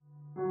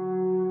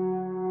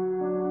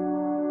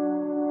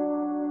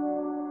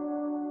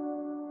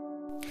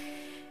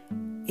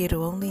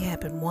It'll only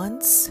happen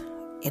once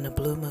in a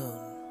blue moon.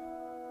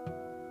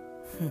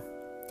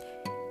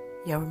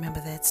 Y'all remember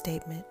that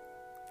statement?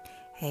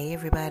 Hey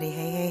everybody,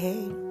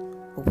 hey.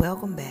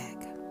 Welcome back.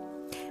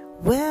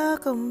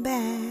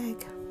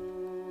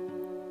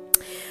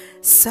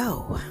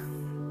 So,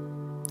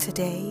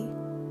 today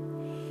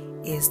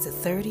is the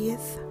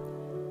 30th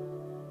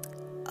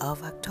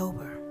of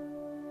October.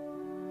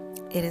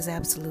 It is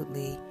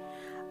absolutely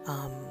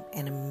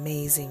an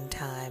amazing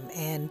time,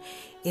 and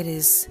it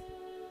is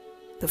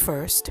the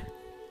first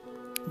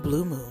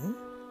blue moon.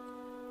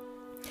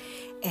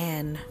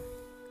 And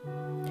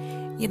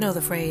you know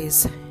the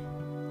phrase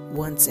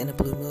once in a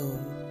blue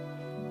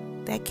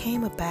moon, that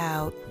came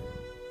about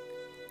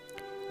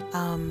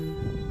I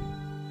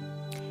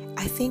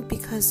think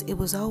because it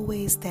was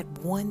always that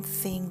one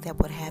thing that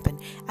would happen.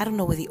 I don't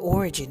know where the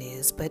origin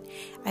is, but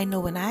I know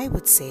when I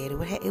would say it,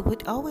 it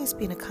would always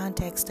be in a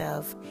context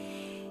of,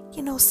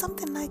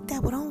 something like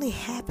that would only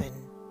happen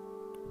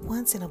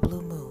once in a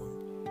blue moon.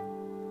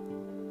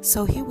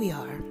 So here we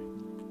are.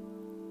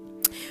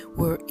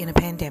 We're in a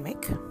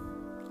pandemic.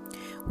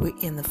 We're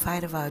in the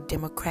fight of our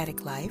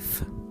democratic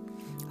life.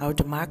 Our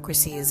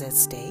democracy is at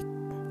stake,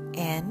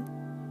 and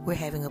we're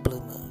having a blue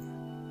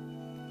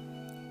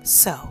moon.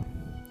 So,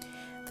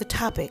 the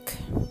topic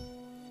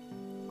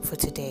for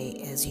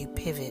today, as you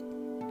pivot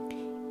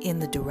in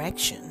the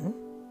direction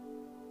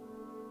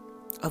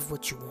of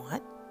what you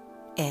want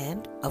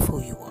and of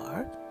who you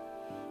are,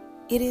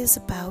 it is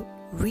about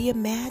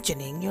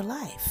reimagining your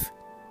life.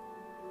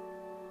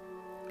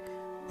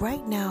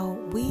 Right now,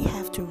 we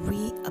have to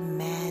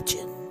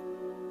reimagine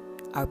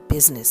our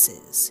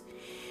businesses.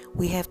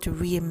 We have to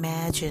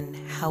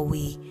reimagine how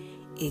we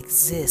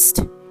exist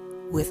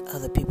with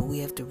other people. We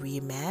have to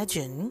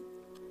reimagine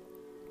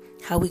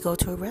how we go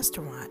to a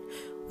restaurant.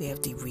 We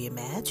have to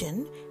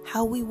reimagine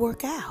how we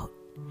work out.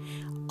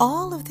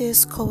 All of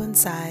this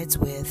coincides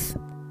with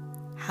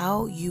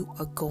how you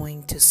are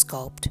going to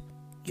sculpt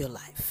your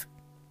life.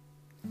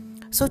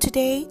 So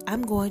today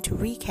I'm going to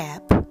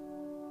recap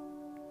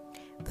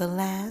the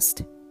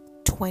last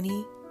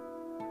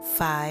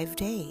 25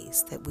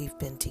 days that we've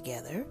been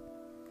together,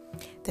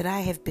 that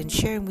I have been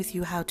sharing with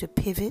you how to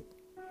pivot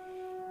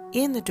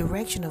in the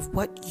direction of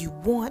what you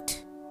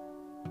want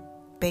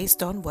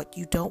based on what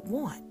you don't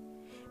want,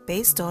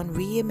 based on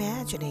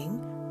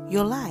reimagining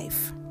your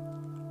life.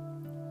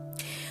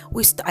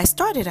 I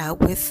started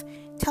out with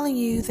telling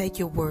you that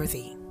you're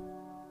worthy.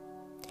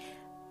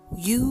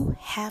 You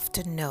have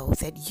to know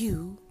that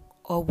you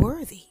are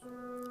worthy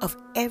of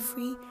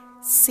every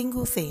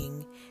single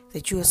thing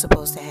that you are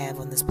supposed to have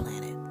on this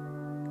planet.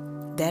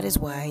 That is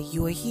why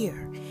you are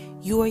here.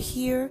 You are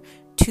here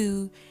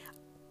to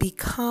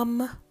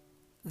become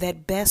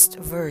that best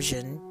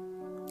version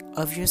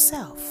of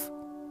yourself.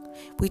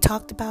 We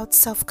talked about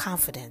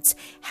self-confidence,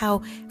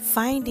 how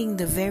finding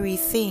the very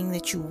thing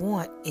that you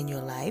want in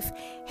your life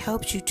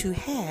helps you to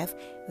have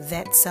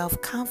that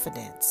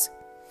self-confidence.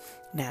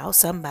 Now,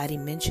 somebody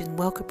mentioned,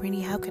 well,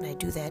 Cabrini, how can I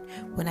do that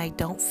when I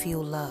don't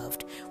feel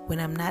loved, when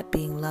I'm not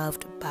being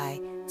loved by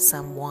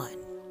someone?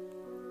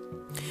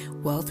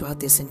 Well, throughout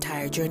this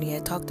entire journey, I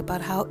talked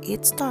about how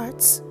it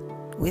starts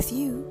with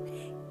you.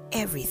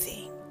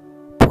 Everything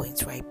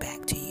points right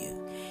back to you.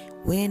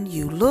 When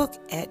you look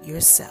at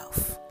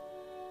yourself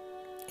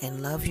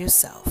and love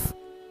yourself,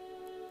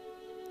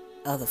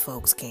 other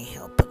folks can't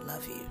help but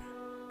love you.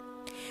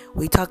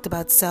 We talked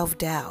about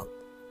self-doubt,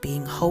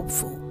 being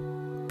hopeful,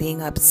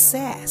 being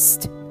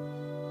obsessed,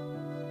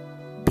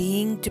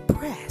 being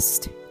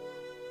depressed,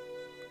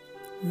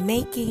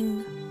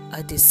 making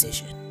a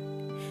decision.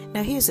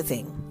 Now, here's the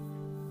thing.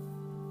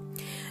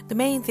 The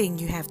main thing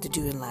you have to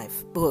do in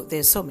life, well,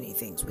 there's so many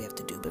things we have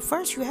to do, but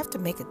first you have to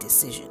make a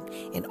decision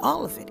in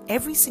all of it.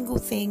 Every single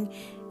thing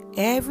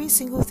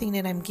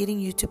that I'm getting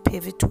you to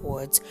pivot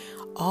towards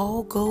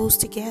all goes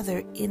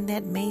together in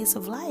that maze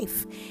of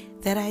life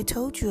that I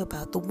told you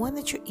about, the one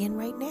that you're in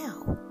right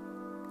now.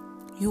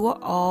 You are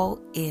all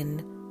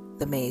in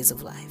the maze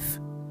of life.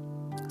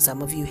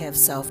 Some of you have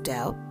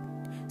self-doubt.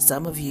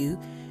 Some of you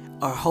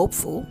are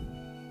hopeful,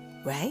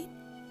 right?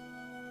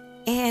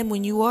 And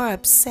when you are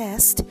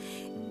obsessed,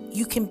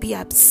 you can be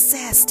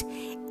obsessed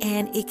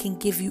and it can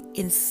give you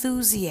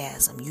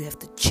enthusiasm. You have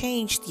to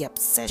change the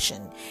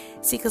obsession.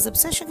 See, because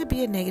obsession could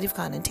be a negative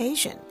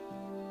connotation.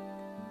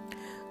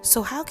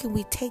 So how can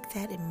we take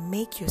that and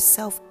make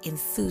yourself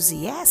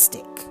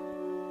enthusiastic?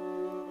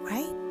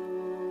 Right?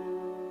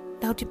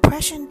 Now,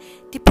 depression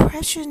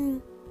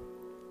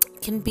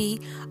can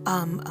be,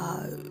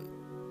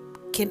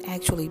 can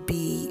actually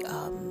be,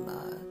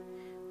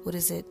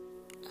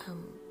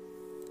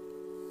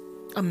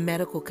 a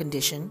medical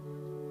condition.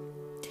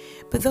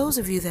 But those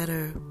of you that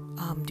are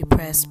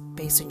depressed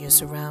based on your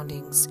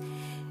surroundings,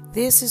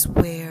 this is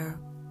where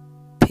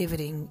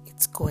pivoting,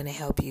 it's going to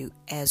help you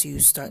as you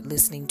start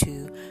listening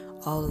to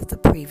all of the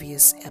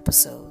previous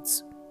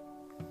episodes.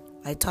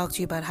 I talked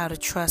to you about how to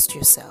trust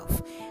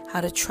yourself, how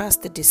to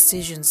trust the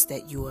decisions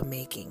that you are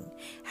making,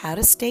 how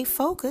to stay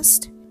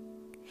focused,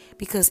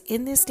 Because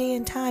in this day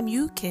and time,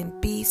 you can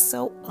be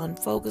so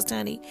unfocused,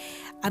 honey.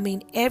 I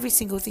mean, every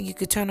single thing, you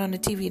could turn on the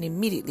TV and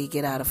immediately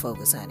get out of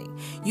focus, honey.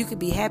 You could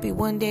be happy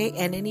one day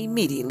and then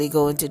immediately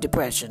go into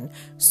depression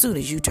as soon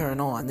as you turn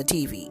on the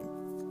TV,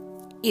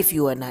 if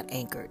you are not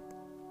anchored.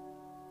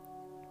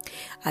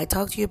 I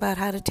talked to you about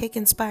how to take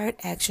inspired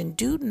action.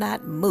 Do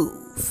not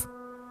move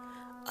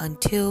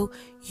until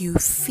you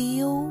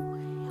feel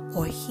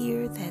or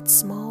hear that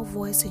small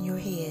voice in your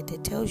head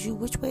that tells you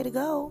which way to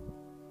go.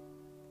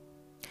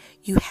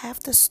 You have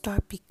to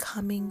start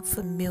becoming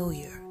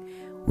familiar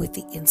with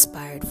the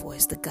inspired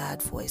voice, the God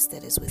voice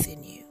that is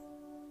within you.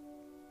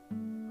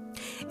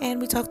 And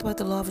we talked about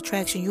the law of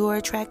attraction. You are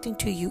attracting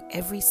to you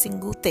every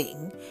single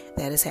thing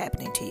that is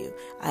happening to you.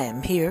 I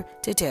am here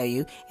to tell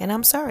you, and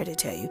I'm sorry to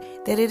tell you,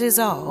 that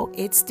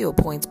it still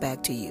points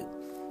back to you.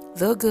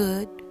 The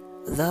good,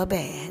 the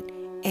bad,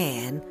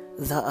 and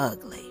the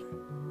ugly.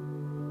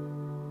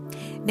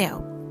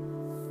 Now,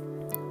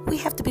 we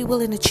have to be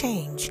willing to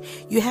change.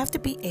 You have to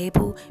be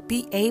able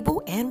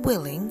and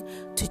willing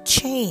to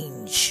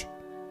change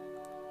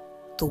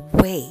the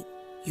way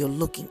you're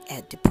looking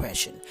at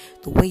depression,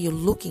 the way you're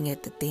looking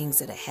at the things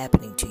that are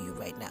happening to you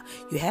right now.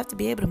 You have to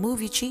be able to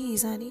move your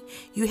cheese, honey.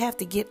 You have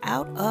to get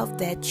out of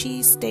that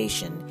cheese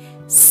station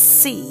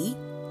C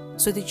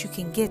so that you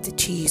can get to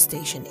cheese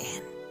station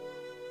N.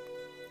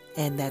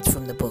 And that's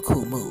from the book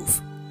Who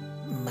Move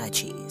My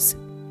Cheese.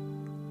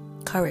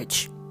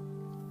 Courage.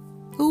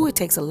 Ooh, it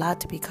takes a lot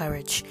to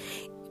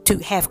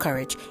have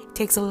courage. It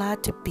takes a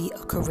lot to be a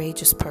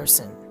courageous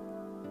person.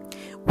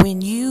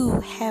 When you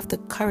have the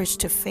courage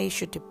to face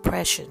your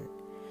depression,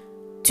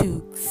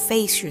 to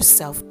face your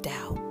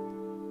self-doubt,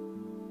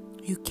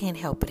 you can't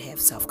help but have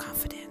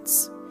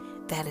self-confidence.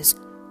 That is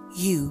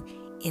you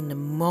in the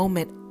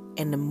moment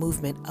and the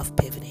movement of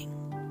pivoting.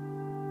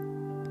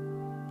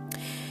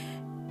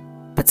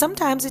 But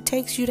sometimes it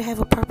takes you to have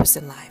a purpose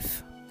in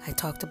life. I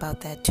talked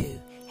about that too.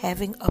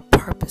 Having a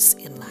purpose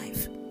in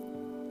life.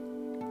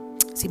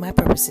 See, my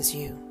purpose is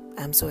you.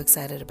 I'm so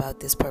excited about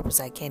this purpose,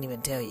 I can't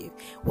even tell you.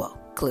 Well,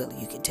 clearly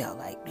you can tell.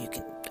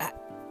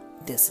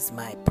 This is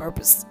my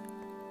purpose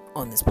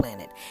on this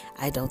planet.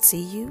 I don't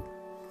see you.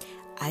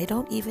 I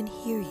don't even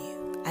hear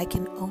you. I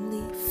can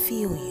only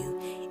feel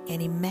you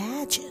and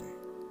imagine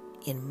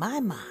in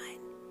my mind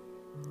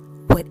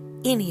what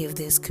any of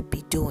this could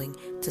be doing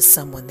to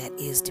someone that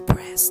is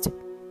depressed.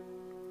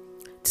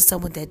 To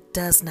someone that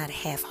does not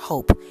have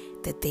hope,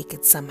 that they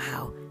could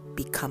somehow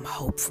become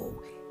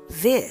hopeful.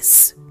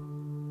 This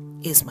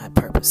is my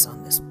purpose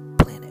on this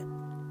planet.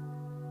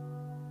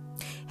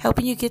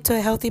 Helping you get to a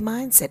healthy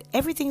mindset.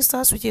 Everything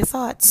starts with your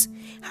thoughts.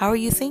 How are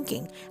you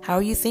thinking? How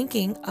are you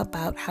thinking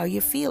about how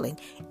you're feeling?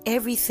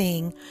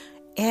 Everything,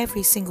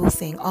 every single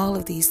thing, all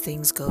of these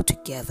things go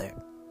together.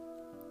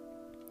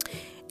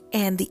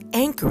 And the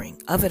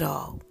anchoring of it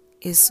all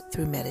is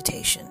through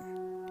meditation.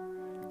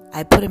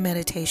 I put a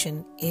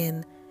meditation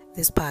in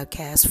this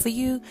podcast for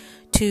you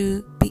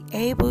to be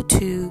able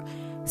to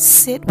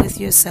sit with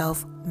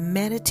yourself,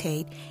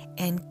 meditate,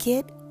 and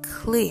get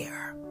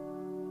clear.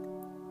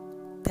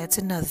 That's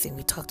another thing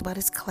we talked about,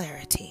 is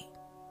clarity.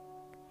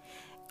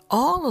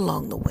 All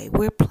along the way,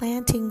 we're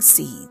planting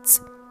seeds.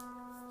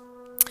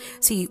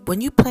 See, when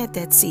you plant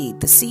that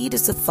seed, the seed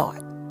is a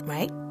thought,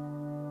 right?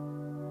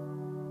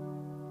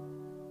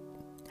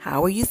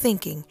 How are you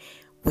thinking?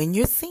 When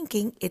you're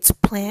thinking, it's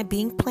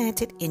being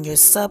planted in your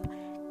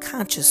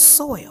subconscious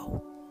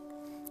soil.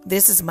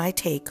 This is my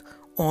take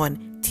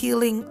on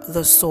tilling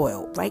the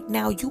soil. Right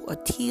now, you are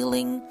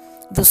tilling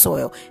the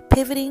soil.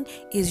 Pivoting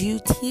is you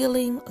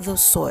tilling the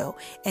soil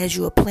as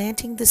you are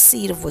planting the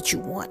seed of what you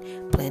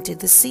want, planting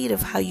the seed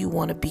of how you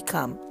want to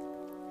become,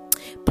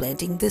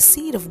 planting the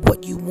seed of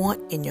what you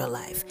want in your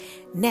life.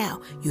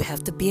 Now, you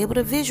have to be able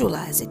to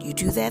visualize it. You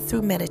do that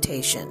through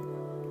meditation.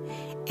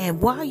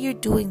 And while you're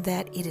doing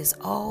that, it is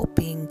all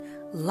being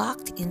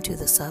locked into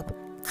the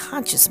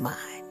subconscious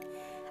mind.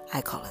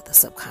 I call it the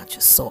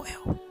subconscious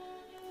soil.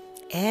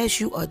 As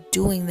you are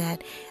doing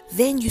that,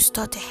 then you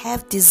start to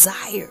have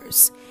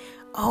desires.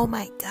 Oh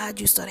my God,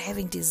 you start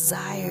having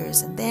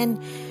desires. And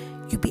then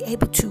you'll be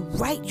able to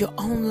write your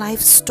own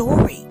life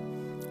story.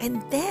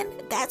 And then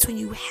that's when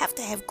you have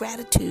to have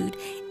gratitude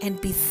and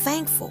be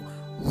thankful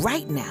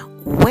right now,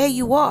 where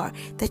you are,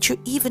 that you're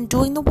even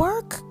doing the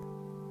work.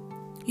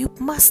 You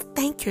must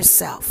thank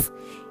yourself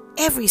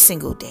every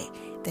single day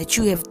that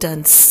you have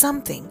done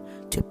something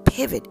to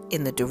pivot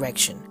in the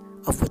direction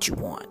of what you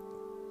want.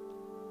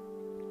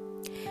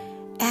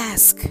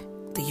 Ask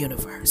the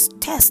universe,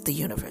 test the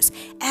universe,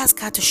 ask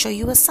God to show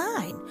you a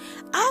sign.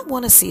 I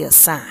want to see a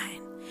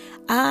sign.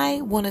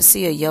 I want to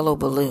see a yellow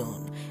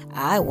balloon.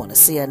 I want to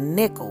see a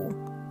nickel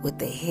with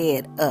the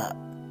head up.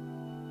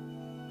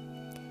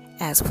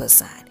 Ask for a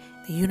sign.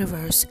 The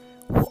universe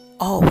will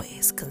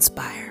always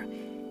conspire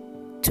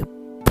to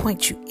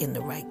point you in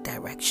the right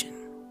direction.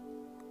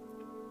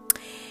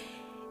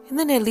 And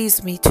then that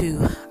leads me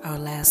to our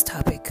last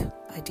topic.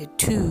 I did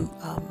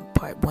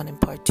part 1 and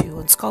part 2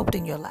 on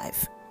sculpting your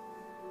life.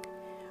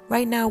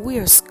 Right now we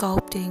are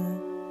sculpting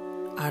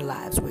our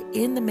lives. We're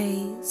in the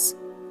maze.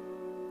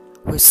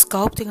 We're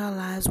sculpting our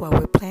lives while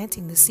we're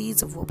planting the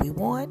seeds of what we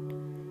want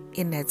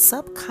in that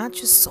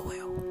subconscious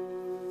soil.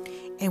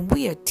 And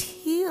we are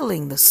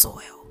tilling the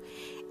soil.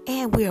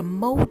 And we are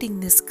molding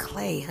this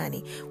clay,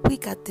 honey. We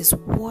got this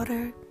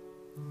water.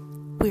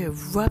 We're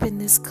rubbing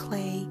this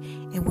clay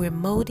and we're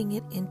molding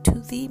it into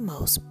the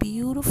most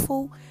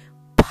beautiful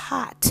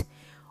pot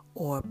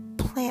or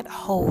plant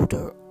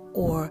holder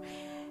or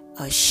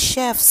a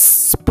chef's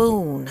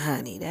spoon,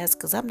 honey. That's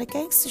because I'm the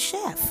gangster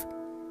chef.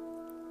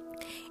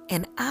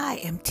 And I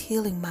am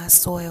tilling my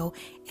soil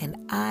and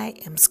I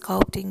am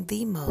sculpting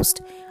the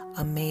most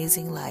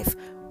amazing life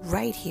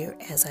right here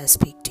as I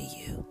speak to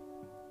you.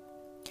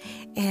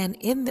 And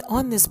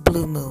on this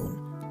blue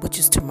moon, which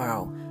is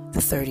tomorrow, the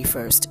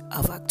 31st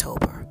of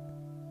October,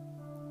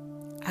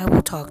 I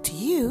will talk to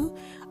you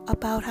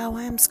about how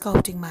I am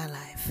sculpting my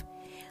life.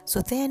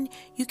 So then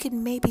you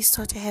can maybe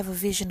start to have a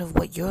vision of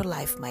what your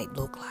life might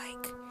look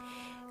like.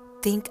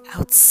 Think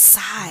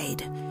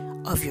outside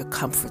of your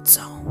comfort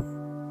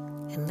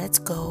zone. And let's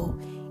go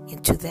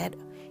into that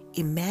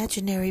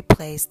imaginary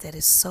place that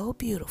is so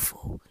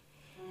beautiful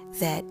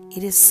that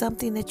it is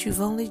something that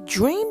you've only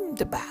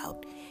dreamed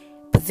about,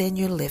 but then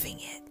you're living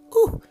it.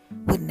 Ooh,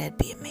 wouldn't that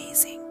be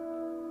amazing?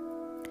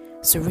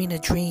 Serena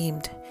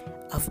dreamed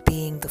of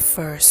being the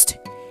first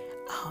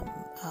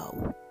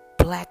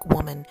black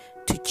woman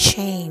to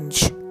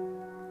change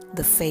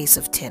the face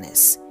of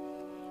tennis.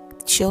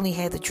 She only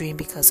had the dream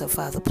because her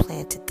father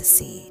planted the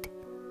seed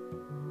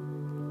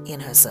in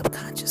her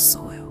subconscious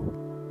soil.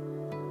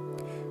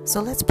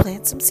 So let's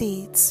plant some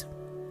seeds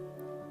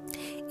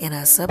in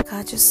our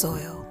subconscious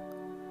soil.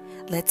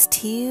 Let's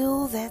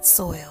till that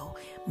soil,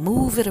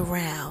 move it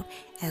around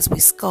as we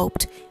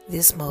sculpt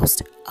this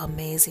most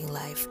amazing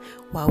life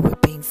while we're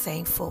being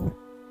thankful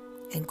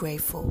and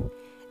grateful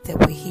that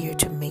we're here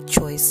to make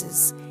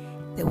choices,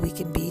 that we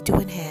can be, do,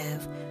 and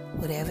have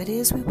whatever it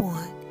is we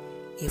want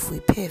if we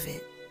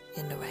pivot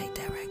in the right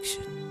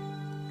direction.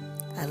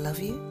 I love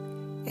you,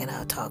 and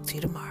I'll talk to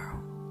you tomorrow.